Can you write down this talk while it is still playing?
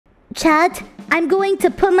Chat, I'm going to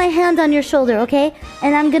put my hand on your shoulder, okay?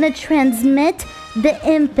 And I'm gonna transmit the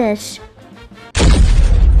Impish.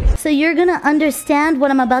 So you're gonna understand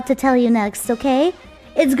what I'm about to tell you next, okay?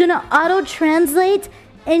 It's gonna auto-translate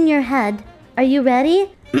in your head. Are you ready?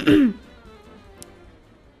 You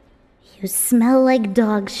smell like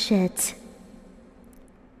dog shit.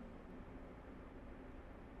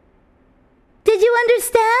 Did you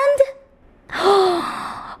understand?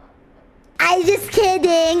 I just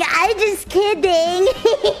kidding. I just kidding.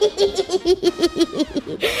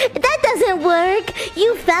 That doesn't work.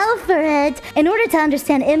 You fell for it. In order to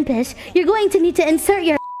understand Impish, you're going to need to insert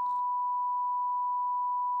your...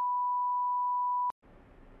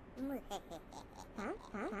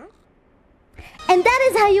 And that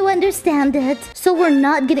is how you understand it. So we're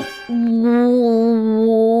not getting...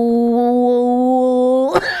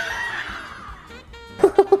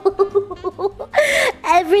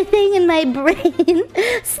 Everything in my brain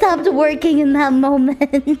stopped working in that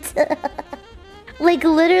moment. Like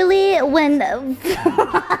literally when...